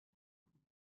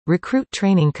Recruit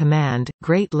Training Command,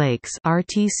 Great Lakes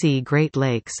 (RTC Great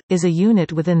Lakes), is a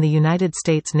unit within the United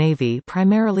States Navy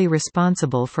primarily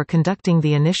responsible for conducting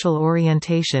the initial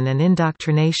orientation and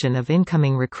indoctrination of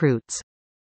incoming recruits.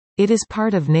 It is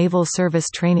part of Naval Service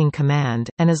Training Command,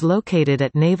 and is located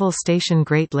at Naval Station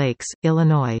Great Lakes,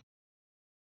 Illinois.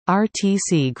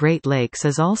 RTC Great Lakes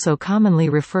is also commonly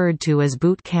referred to as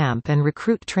Boot Camp and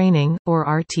Recruit Training, or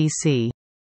RTC.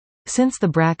 Since the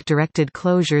BRAC-directed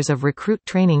closures of recruit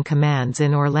training commands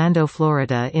in Orlando,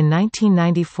 Florida in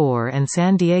 1994 and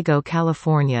San Diego,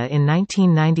 California in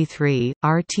 1993,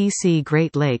 RTC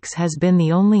Great Lakes has been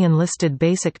the only enlisted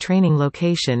basic training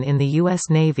location in the U.S.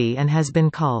 Navy and has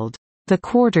been called the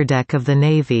quarterdeck of the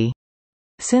Navy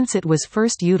since it was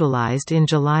first utilized in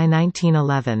July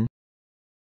 1911.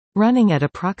 Running at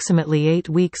approximately 8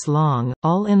 weeks long,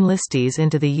 all enlistees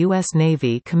into the U.S.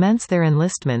 Navy commence their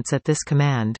enlistments at this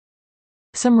command.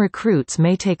 Some recruits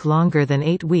may take longer than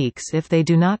 8 weeks if they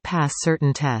do not pass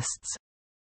certain tests.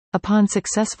 Upon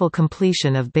successful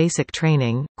completion of basic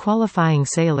training, qualifying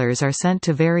sailors are sent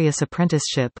to various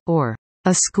apprenticeship, or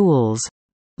schools,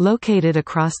 located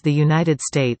across the United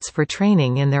States for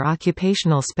training in their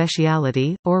occupational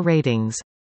specialty, or ratings.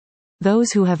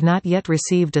 Those who have not yet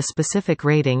received a specific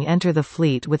rating enter the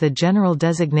fleet with a general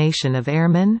designation of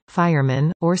airman,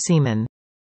 fireman, or seaman.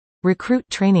 Recruit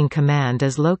Training Command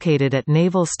is located at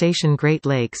Naval Station Great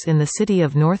Lakes in the city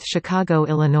of North Chicago,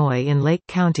 Illinois in Lake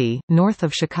County, north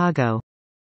of Chicago.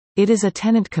 It is a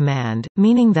tenant command,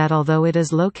 meaning that although it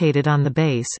is located on the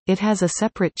base, it has a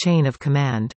separate chain of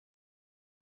command.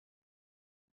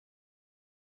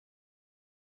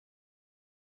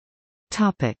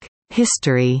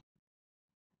 History.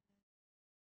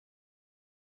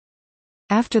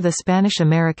 After the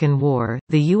Spanish–American War,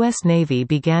 the U.S. Navy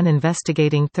began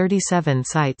investigating 37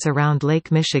 sites around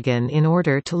Lake Michigan in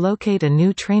order to locate a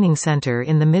new training center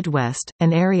in the Midwest,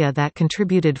 an area that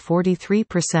contributed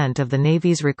 43% of the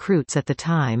Navy's recruits at the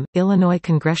time. Illinois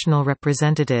congressional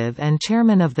representative and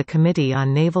chairman of the Committee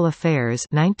on Naval Affairs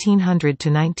 1900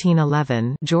 to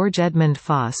 1911, George Edmund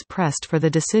Foss pressed for the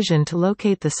decision to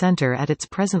locate the center at its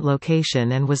present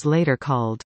location and was later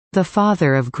called the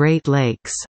Father of Great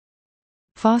Lakes.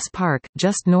 Foss Park,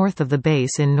 just north of the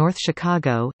base in North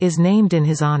Chicago, is named in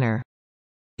his honor.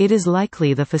 It is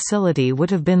likely the facility would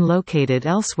have been located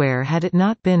elsewhere had it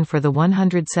not been for the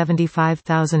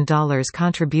 $175,000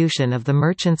 contribution of the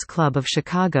Merchants Club of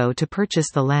Chicago to purchase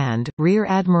the land. Rear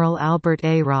Admiral Albert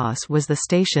A. Ross was the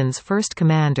station's first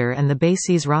commander, and the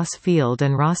bases Ross Field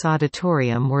and Ross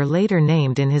Auditorium were later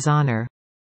named in his honor.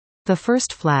 The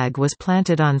first flag was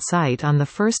planted on site on 1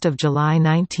 July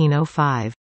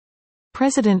 1905.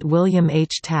 President William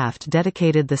H. Taft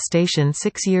dedicated the station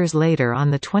 6 years later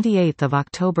on 28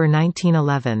 October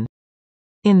 1911.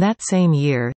 In that same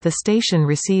year, the station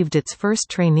received its first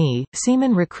trainee,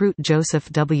 seaman recruit Joseph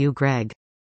W. Gregg.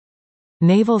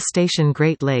 Naval Station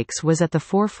Great Lakes was at the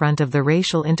forefront of the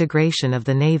racial integration of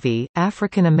the Navy.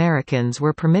 African Americans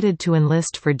were permitted to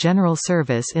enlist for general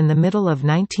service in the middle of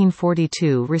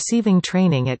 1942, receiving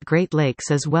training at Great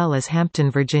Lakes as well as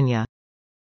Hampton, Virginia.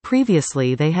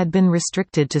 Previously they had been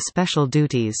restricted to special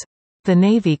duties. The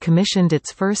Navy commissioned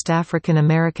its first African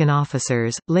American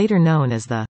officers, later known as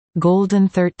the Golden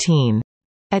 13,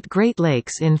 at Great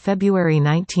Lakes in February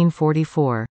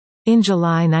 1944. In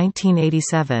July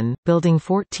 1987, Building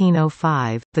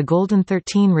 1405, the Golden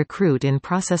 13 Recruit in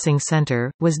Processing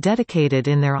Center, was dedicated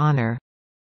in their honor.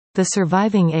 The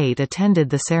surviving 8 attended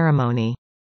the ceremony.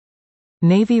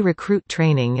 Navy recruit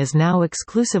training is now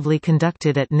exclusively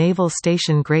conducted at Naval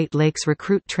Station Great Lakes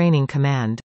Recruit Training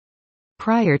Command.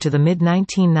 Prior to the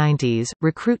mid-1990s,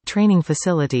 recruit training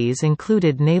facilities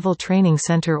included Naval Training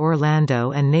Center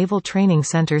Orlando and Naval Training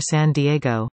Center San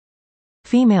Diego.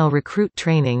 Female recruit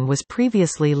training was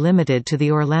previously limited to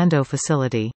the Orlando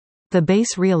facility. The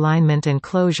Base Realignment and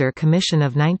Closure Commission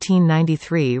of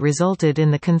 1993 resulted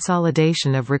in the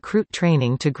consolidation of recruit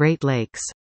training to Great Lakes.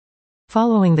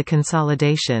 Following the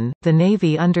consolidation, the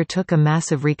Navy undertook a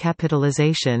massive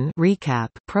recapitalization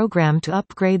program to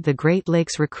upgrade the Great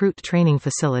Lakes Recruit Training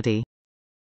Facility.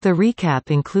 The recap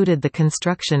included the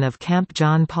construction of Camp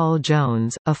John Paul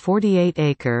Jones, a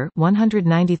 48-acre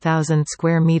 (190,000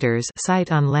 square meters)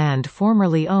 site on land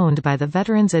formerly owned by the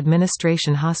Veterans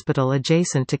Administration Hospital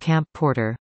adjacent to Camp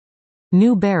Porter.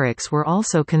 New barracks were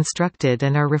also constructed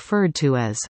and are referred to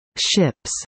as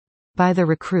ships by the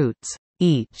recruits.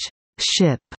 Each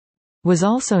ship was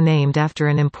also named after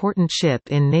an important ship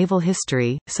in naval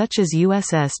history, such as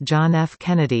USS John F.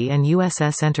 Kennedy and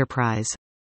USS Enterprise.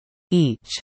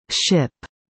 Each ship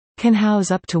can house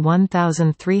up to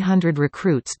 1,300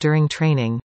 recruits during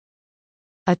training.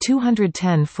 A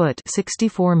 210-foot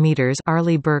 (64 meters)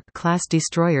 Arleigh Burke-class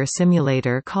destroyer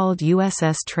simulator called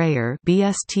USS Trayer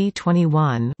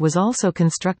 (BST-21) was also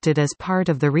constructed as part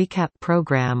of the recap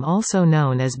program, also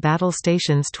known as Battle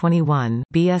Stations 21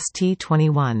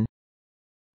 (BST-21).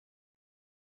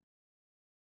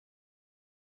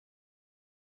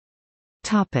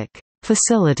 Topic: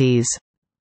 Facilities.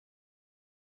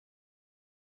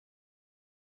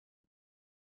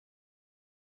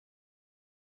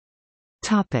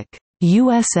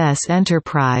 USS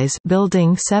Enterprise,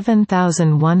 Building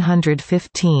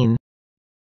 7115.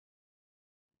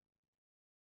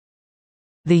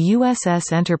 The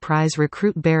USS Enterprise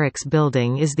Recruit Barracks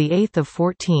building is the 8th of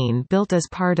 14 built as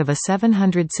part of a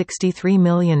 $763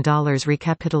 million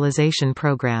recapitalization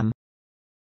program.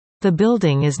 The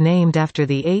building is named after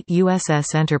the 8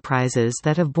 USS Enterprises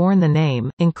that have borne the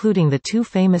name, including the 2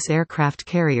 famous aircraft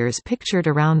carriers pictured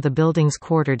around the building's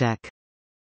quarterdeck.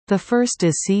 The first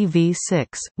is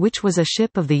CV-6, which was a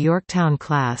ship of the Yorktown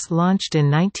class launched in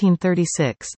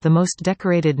 1936, the most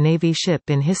decorated Navy ship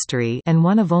in history and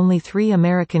one of only 3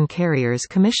 American carriers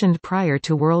commissioned prior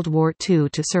to World War II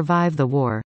to survive the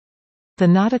war. The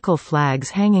nautical flags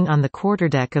hanging on the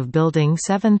quarterdeck of Building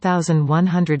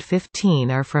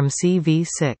 7115 are from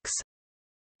CV-6.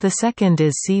 The second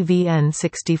is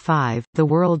CVN-65, the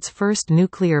world's first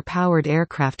nuclear-powered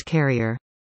aircraft carrier.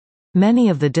 Many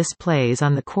of the displays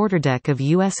on the quarterdeck of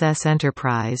USS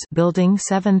Enterprise, Building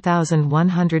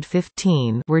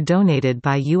 7115, were donated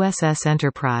by USS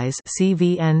Enterprise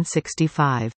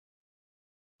 (CVN-65).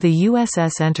 The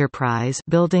USS Enterprise,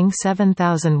 Building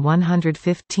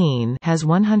 7115, has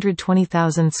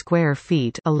 120,000 square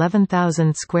feet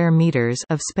 (11,000 square meters)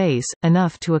 of space,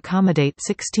 enough to accommodate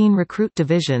 16 recruit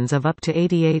divisions of up to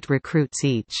 88 recruits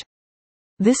each.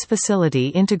 This facility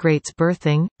integrates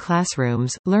berthing,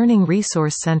 classrooms, learning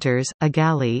resource centers, a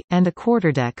galley, and a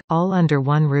quarterdeck, all under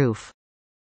one roof.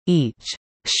 Each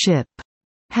ship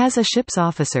has a ship's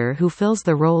officer who fills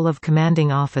the role of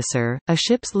commanding officer, a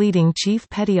ship's leading chief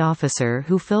petty officer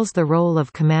who fills the role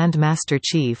of command master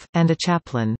chief, and a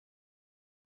chaplain.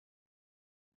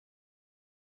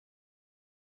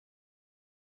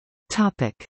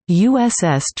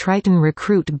 USS Triton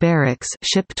Recruit Barracks,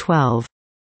 Ship 12.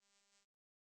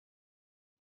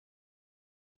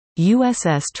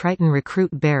 USS Triton Recruit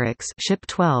Barracks, Ship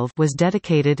 12, was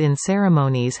dedicated in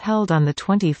ceremonies held on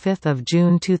 25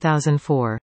 June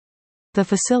 2004. The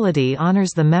facility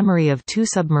honors the memory of 2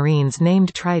 submarines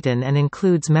named Triton and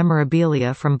includes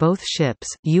memorabilia from both ships,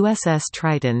 USS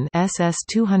Triton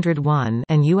SS-201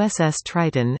 and USS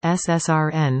Triton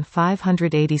SSRN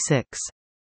 586.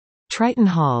 Triton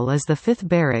Hall is the 5th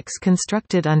barracks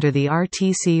constructed under the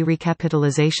RTC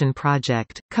recapitalization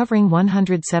project, covering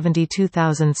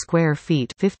 172,000 square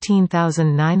feet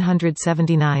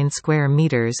 (15,979 square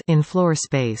meters) in floor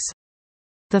space.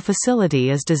 The facility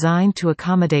is designed to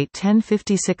accommodate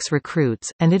 1056 recruits,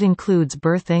 and it includes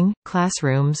berthing,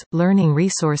 classrooms, learning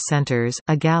resource centers,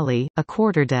 a galley, a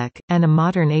quarterdeck, and a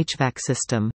modern HVAC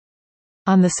system.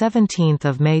 On 17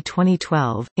 May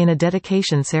 2012, in a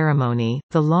dedication ceremony,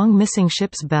 the long-missing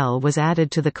ship's bell was added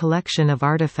to the collection of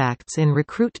artifacts in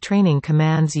Recruit Training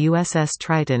Command's USS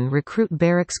Triton Recruit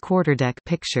Barracks quarterdeck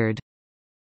pictured.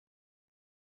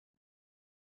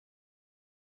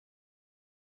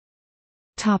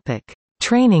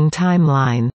 Training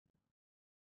timeline.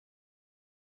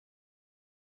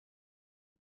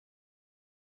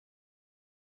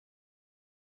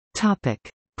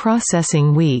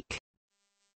 Processing week.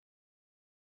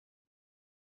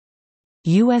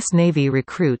 U.S. Navy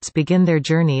recruits begin their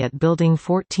journey at Building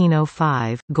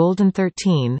 1405, Golden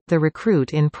 13, the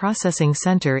Recruit in Processing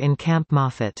Center in Camp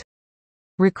Moffett.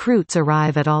 Recruits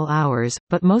arrive at all hours,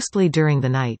 but mostly during the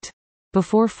night.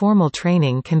 Before formal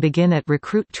training can begin at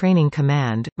Recruit Training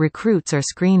Command, recruits are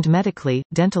screened medically,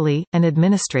 dentally, and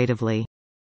administratively.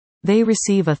 They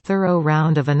receive a thorough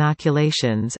round of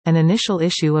inoculations, an initial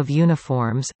issue of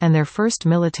uniforms, and their first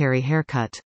military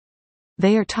haircut.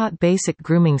 They are taught basic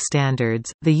grooming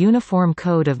standards, the Uniform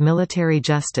Code of Military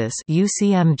Justice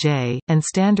 (UCMJ), and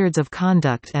standards of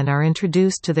conduct, and are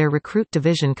introduced to their recruit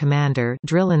division commander,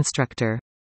 drill instructor.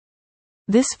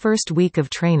 This first week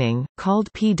of training,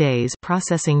 called P-Days,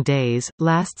 processing days,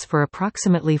 lasts for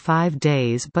approximately 5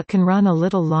 days but can run a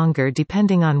little longer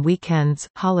depending on weekends,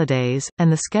 holidays,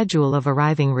 and the schedule of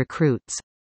arriving recruits.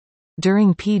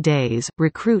 During P-Days,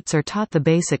 recruits are taught the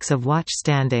basics of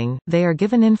watchstanding, they are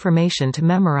given information to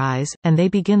memorize, and they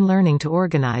begin learning to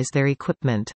organize their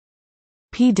equipment.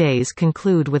 P-Days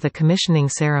conclude with a commissioning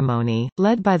ceremony,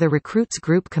 led by the recruits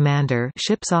group commander,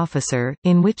 ship's officer,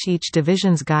 in which each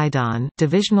division's guidon,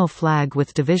 divisional flag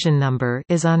with division number,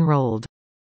 is unrolled.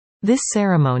 This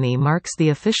ceremony marks the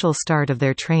official start of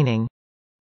their training.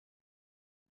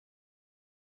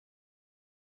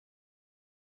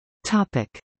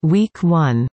 Week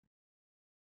 1.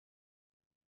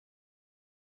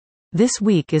 This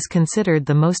week is considered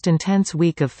the most intense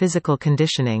week of physical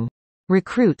conditioning.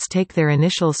 Recruits take their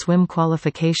initial swim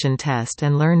qualification test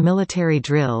and learn military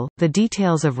drill, the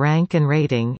details of rank and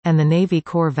rating, and the Navy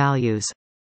core values.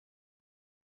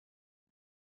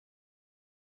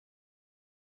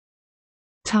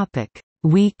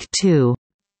 Week 2.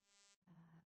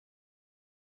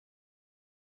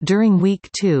 During Week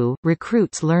 2,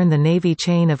 recruits learn the Navy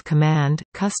chain of command,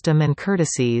 custom and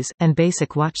courtesies, and basic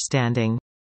watchstanding.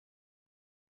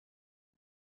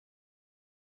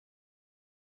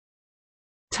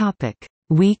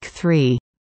 Week 3.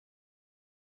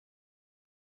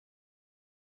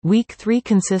 Week 3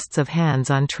 consists of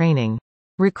hands-on training.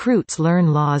 Recruits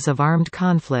learn laws of armed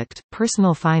conflict,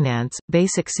 personal finance,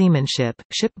 basic seamanship,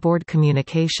 shipboard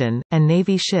communication, and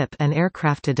Navy ship and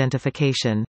aircraft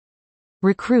identification.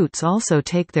 Recruits also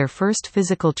take their first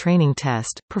physical training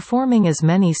test, performing as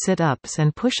many sit-ups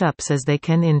and push-ups as they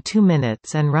can in 2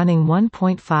 minutes and running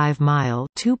 1.5 mile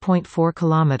 (2.4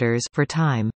 kilometers) for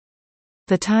time.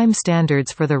 The time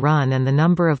standards for the run and the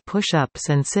number of push-ups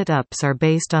and sit-ups are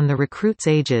based on the recruits'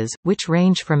 ages, which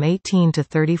range from 18 to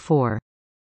 34.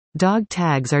 Dog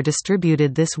tags are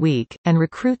distributed this week, and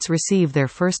recruits receive their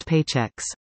first paychecks.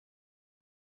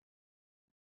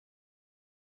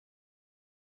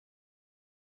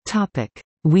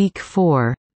 Week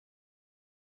 4.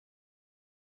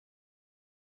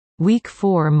 Week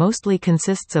 4 mostly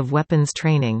consists of weapons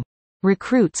training.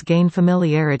 Recruits gain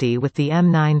familiarity with the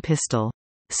M9 pistol.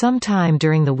 Sometime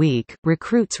during the week,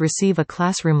 recruits receive a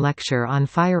classroom lecture on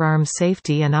firearms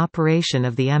safety and operation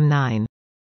of the M9.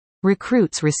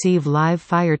 Recruits receive live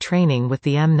fire training with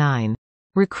the M9.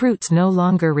 Recruits no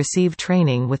longer receive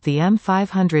training with the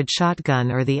M500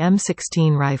 shotgun or the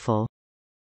M16 rifle.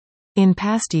 In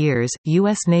past years,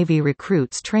 U.S. Navy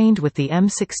recruits trained with the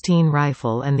M16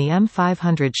 rifle and the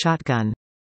M500 shotgun.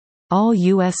 All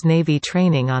U.S. Navy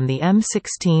training on the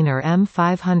M16 or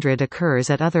M500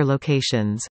 occurs at other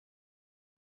locations.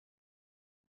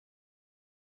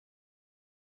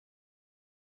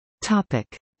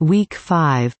 Week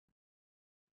 5.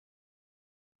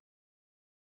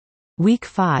 Week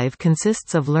 5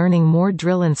 consists of learning more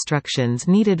drill instructions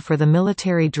needed for the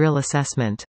military drill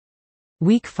assessment.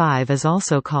 Week 5 is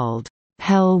also called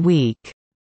Hell Week,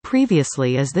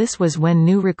 previously, as this was when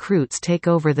new recruits take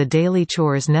over the daily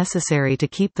chores necessary to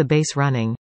keep the base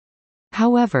running.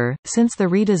 However, since the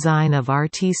redesign of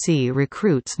RTC,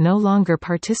 recruits no longer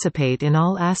participate in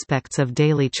all aspects of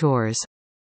daily chores.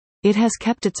 It has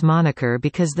kept its moniker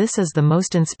because this is the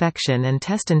most inspection and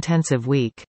test-intensive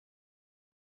week.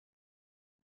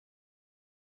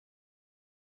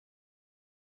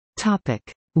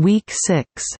 Week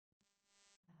 6.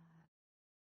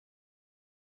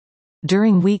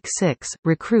 During Week 6,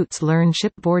 recruits learn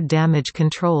shipboard damage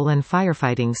control and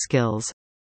firefighting skills.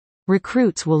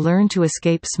 Recruits will learn to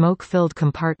escape smoke-filled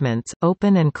compartments,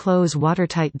 open and close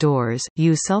watertight doors,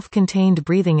 use self-contained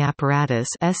breathing apparatus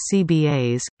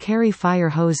 (SCBAs), carry fire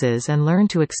hoses and learn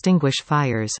to extinguish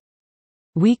fires.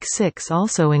 Week 6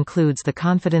 also includes the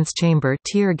confidence chamber,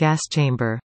 tear gas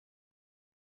chamber.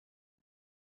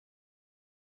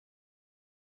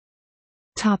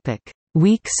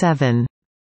 Week 7.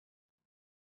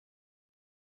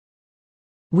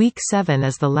 Week 7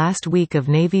 is the last week of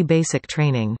Navy basic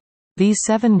training. These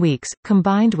 7 weeks,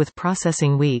 combined with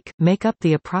Processing Week, make up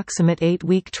the approximate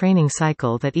 8-week training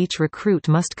cycle that each recruit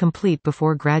must complete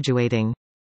before graduating.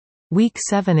 Week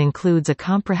 7 includes a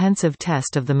comprehensive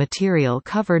test of the material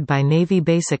covered by Navy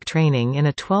basic training in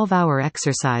a 12-hour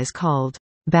exercise called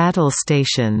Battle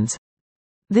Stations.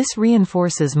 This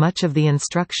reinforces much of the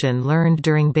instruction learned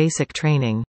during basic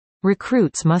training.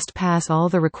 Recruits must pass all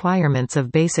the requirements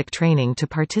of basic training to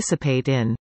participate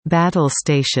in battle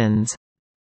stations.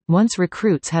 Once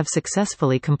recruits have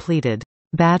successfully completed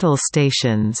battle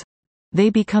stations, they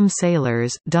become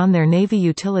sailors, don their Navy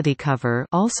utility cover,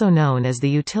 also known as the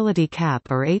utility cap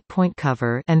or 8-point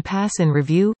cover, and pass in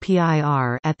review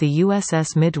 (PIR) at the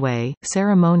USS Midway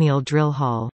ceremonial drill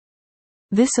hall.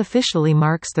 This officially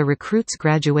marks the recruits'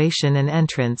 graduation and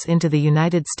entrance into the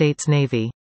United States Navy.